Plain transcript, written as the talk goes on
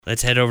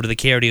Let's head over to the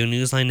KRDO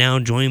Newsline now,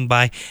 joined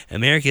by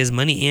America's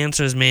Money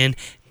Answers man,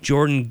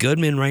 Jordan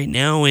Goodman, right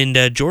now. And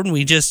Jordan,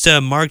 we just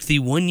marked the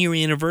 1-year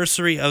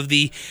anniversary of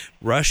the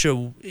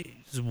Russia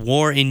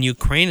war in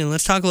Ukraine, and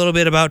let's talk a little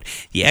bit about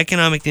the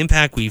economic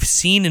impact we've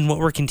seen and what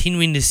we're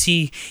continuing to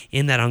see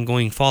in that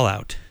ongoing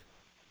fallout.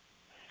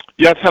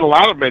 Yeah, it's had a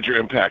lot of major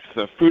impacts.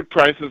 Food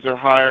prices are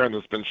higher, and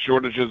there's been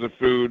shortages of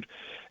food.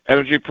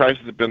 Energy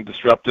prices have been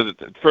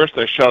disrupted. At first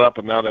they shot up,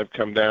 and now they've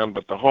come down,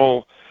 but the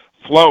whole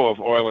flow of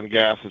oil and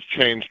gas has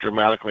changed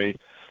dramatically,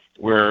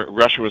 where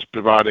Russia was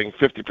providing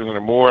 50% or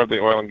more of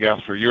the oil and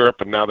gas for Europe,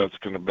 and now that's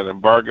going to be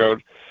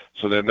embargoed.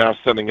 So they're now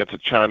sending it to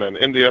China and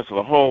India. So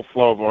the whole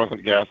flow of oil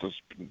and gas has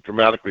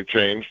dramatically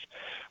changed.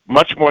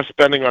 Much more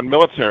spending on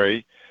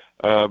military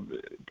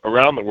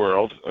around the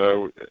world,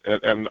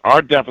 and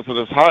our deficit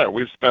is higher.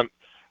 We've spent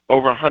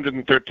over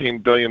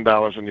 $113 billion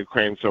in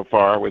Ukraine so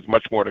far, with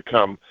much more to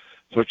come.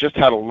 So it just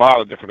had a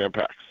lot of different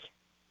impacts.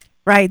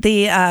 Right.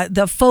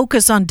 The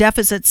focus on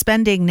deficit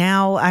spending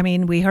now, I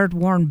mean, we heard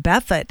Warren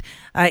Buffett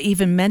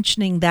even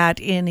mentioning that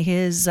in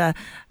his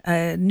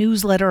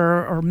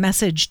newsletter or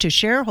message to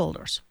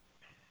shareholders.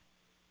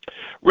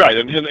 Right.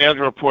 And his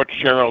annual report to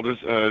shareholders,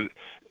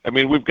 I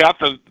mean, we've got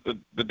the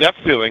debt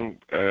ceiling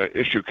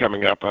issue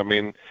coming up. I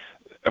mean,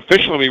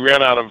 officially we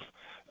ran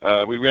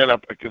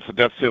up against the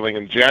debt ceiling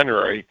in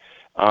January.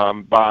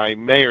 By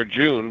May or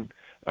June,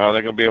 they're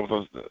going to be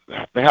able to.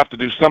 They have to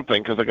do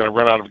something because they're going to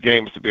run out of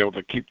games to be able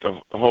to keep the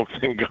whole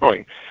thing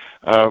going.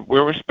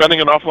 We're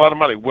spending an awful lot of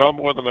money, well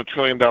more than $1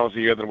 trillion a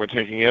year than we're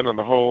taking in, and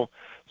the whole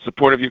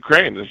support of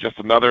Ukraine is just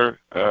another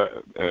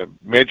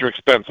major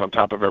expense on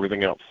top of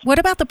everything else. What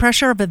about the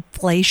pressure of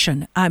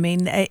inflation? I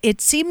mean,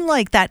 it seemed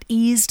like that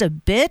eased a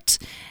bit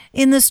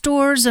in the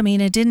stores. I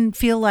mean, it didn't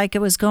feel like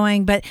it was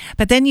going, but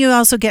then you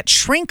also get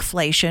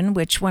shrinkflation,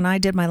 which when I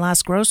did my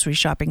last grocery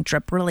shopping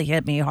trip really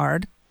hit me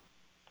hard.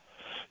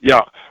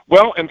 Yeah.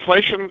 Well,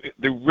 inflation,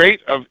 the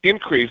rate of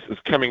increase is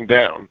coming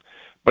down,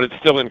 but it's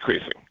still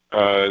increasing.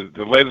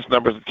 The latest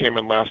numbers that came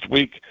in last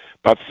week,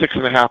 about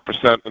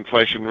 6.5%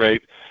 inflation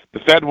rate. The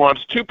Fed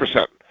wants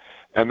 2%,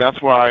 and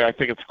that's why I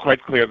think it's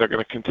quite clear they're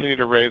going to continue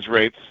to raise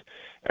rates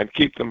and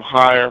keep them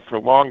higher for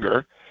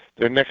longer.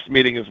 Their next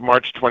meeting is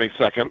March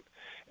 22nd,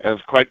 and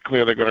it's quite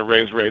clear they're going to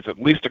raise rates at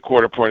least a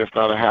quarter point, if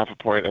not a half a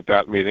point, at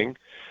that meeting.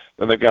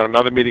 Then they've got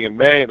another meeting in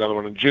May, another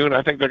one in June.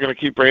 I think they're going to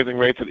keep raising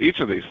rates at each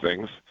of these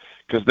things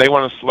because they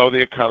want to slow the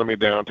economy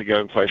down to get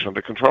inflation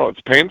under control. It's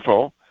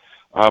painful,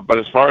 but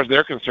as far as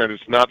they're concerned,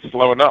 it's not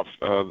slow enough.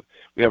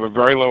 We have a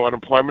very low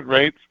unemployment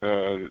rate,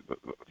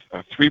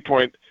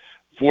 3.4%,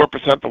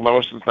 the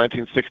lowest since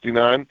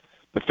 1969.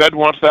 The Fed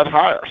wants that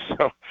higher.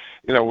 So,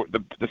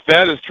 the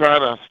Fed is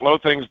trying to slow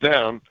things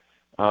down,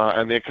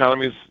 and the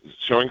economy is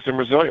showing some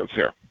resilience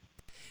here.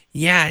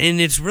 Yeah, and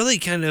it's really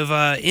kind of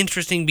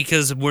interesting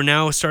because we're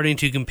now starting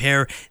to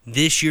compare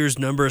this year's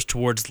numbers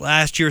towards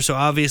last year. So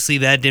obviously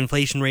that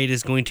inflation rate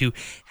is going to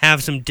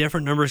have some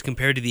different numbers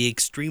compared to the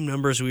extreme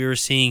numbers we were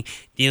seeing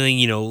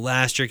dealing,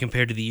 last year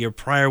compared to the year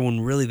prior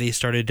when really they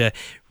started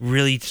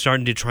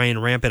to try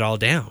and ramp it all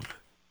down.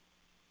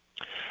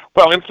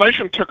 Well,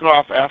 inflation took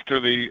off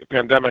after the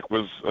pandemic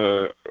was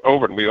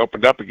over and we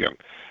opened up again.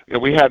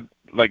 We had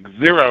like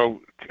zero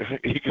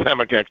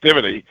economic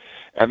activity,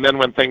 and then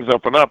when things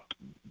open up,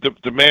 the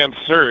demand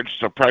surged,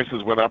 so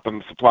prices went up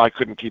and the supply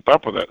couldn't keep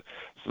up with it.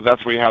 So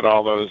that's where you had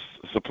all those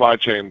supply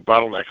chain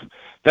bottlenecks.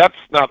 That's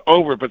not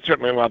over, but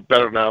certainly a lot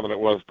better now than it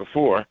was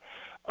before.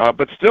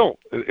 But still,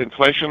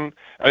 inflation,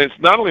 and it's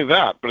not only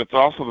that, but it's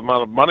also the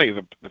amount of money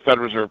the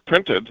Federal Reserve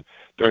printed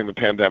during the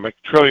pandemic,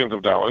 trillions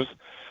of dollars.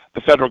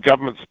 The federal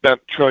government spent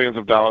trillions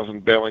of dollars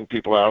in bailing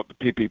people out, the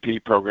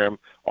PPP program.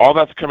 All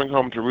that's coming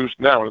home to roost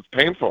now, and it's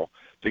painful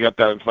to get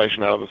that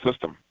inflation out of the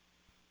system.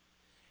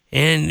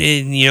 And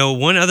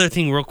one other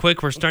thing real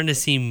quick, we're starting to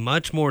see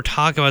much more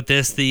talk about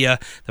this, the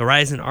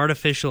rise in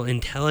artificial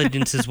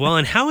intelligence as well.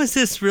 And how is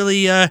this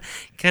really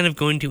kind of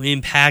going to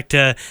impact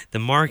the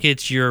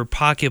markets, your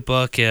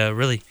pocketbook,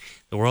 really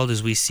the world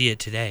as we see it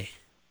today?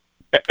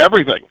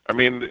 Everything. I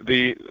mean,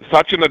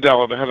 Satya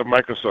Nadella, the head of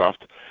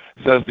Microsoft,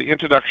 says the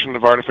introduction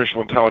of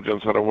artificial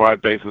intelligence on a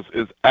wide basis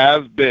is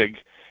as big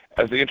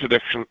as the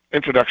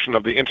introduction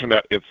of the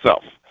Internet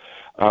itself.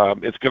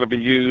 It's going to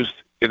be used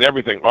in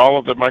everything. All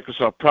of the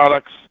Microsoft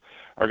products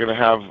are going to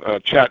have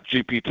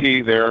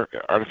ChatGPT, their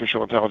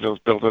artificial intelligence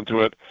built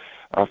into it.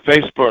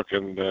 Facebook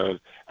and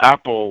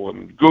Apple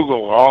and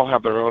Google all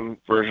have their own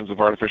versions of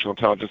artificial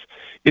intelligence.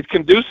 It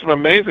can do some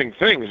amazing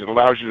things. It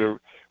allows you to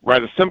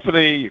write a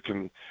symphony. You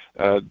can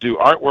do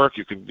artwork.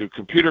 You can do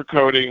computer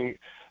coding.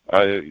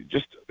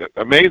 Just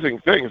amazing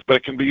things. But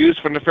it can be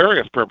used for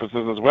nefarious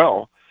purposes as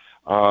well.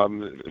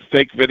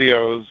 Fake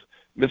videos,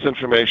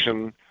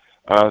 misinformation.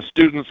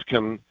 Students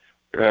can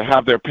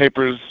have their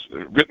papers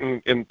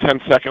written in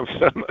 10 seconds,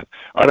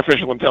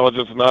 artificial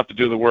intelligence and not have to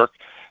do the work.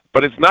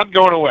 But it's not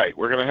going away.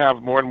 We're going to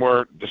have more and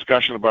more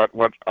discussion about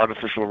what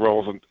artificial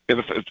roles and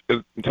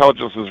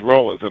intelligence's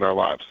role is in our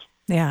lives.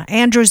 Yeah,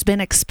 Andrew's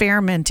been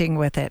experimenting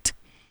with it.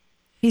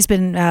 He's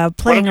been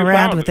playing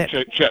around with it.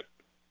 Chet,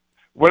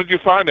 What did you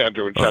find,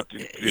 Andrew, in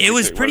ChatGPT? It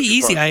was What pretty did you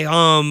easy.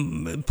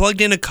 find? I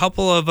plugged in a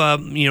couple of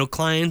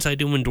clients I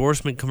do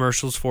endorsement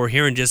commercials for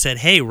here, and just said,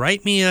 "Hey,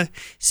 write me a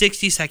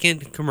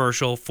 60-second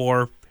commercial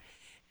for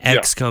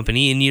X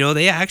company," and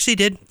they actually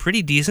did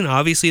pretty decent.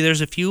 Obviously,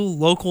 there's a few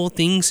local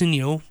things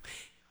and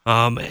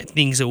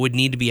things that would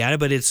need to be added,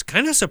 but it's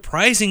kind of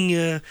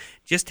surprising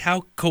just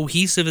how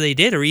cohesive they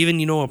did. Or even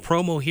a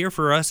promo here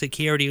for us at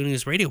KRDO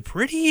News Radio,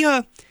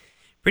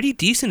 pretty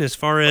decent as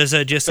far as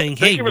just saying,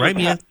 "Hey, write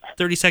me a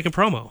 30-second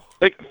promo."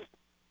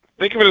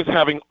 Think of it as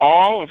having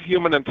all of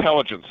human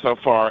intelligence so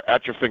far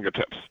at your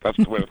fingertips. That's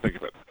the way to think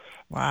of it.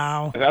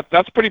 Wow. And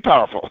that's pretty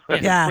powerful.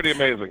 Yeah. It's pretty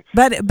amazing.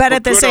 But at the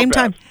good or same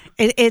bad? time,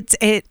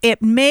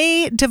 it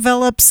may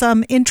develop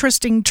some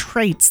interesting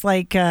traits,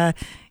 like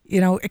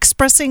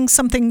expressing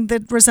something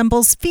that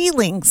resembles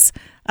feelings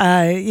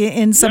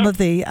in some of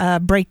the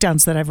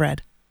breakdowns that I've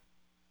read.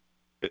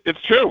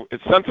 It's true.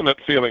 It's sentiment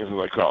feelings, as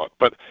I call it.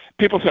 But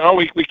people say, "Oh,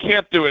 we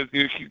can't do it."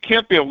 You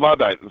can't be a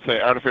Luddite and say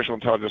artificial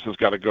intelligence has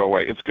got to go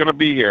away. It's going to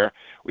be here.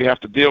 We have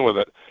to deal with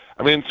it.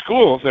 I mean, in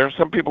schools, there are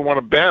some people want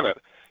to ban it.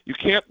 You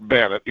can't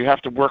ban it. You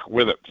have to work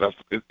with it.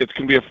 It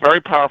can be a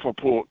very powerful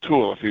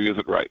tool if you use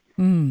it right.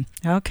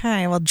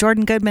 Okay. Well,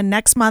 Jordan Goodman,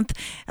 next month,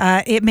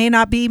 it may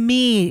not be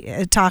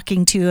me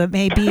talking to you. It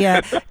may be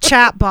a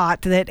chat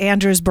bot that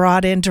Andrew's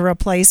brought in to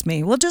replace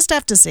me. We'll just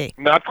have to see.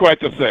 Not quite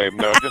the same.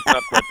 No, just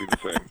not quite the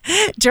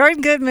same.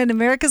 Jordan Goodman,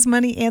 America's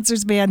Money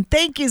Answers Man,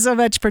 thank you so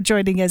much for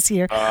joining us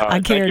here on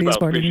Thank you KRDO's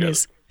both. Morning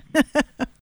Appreciate News.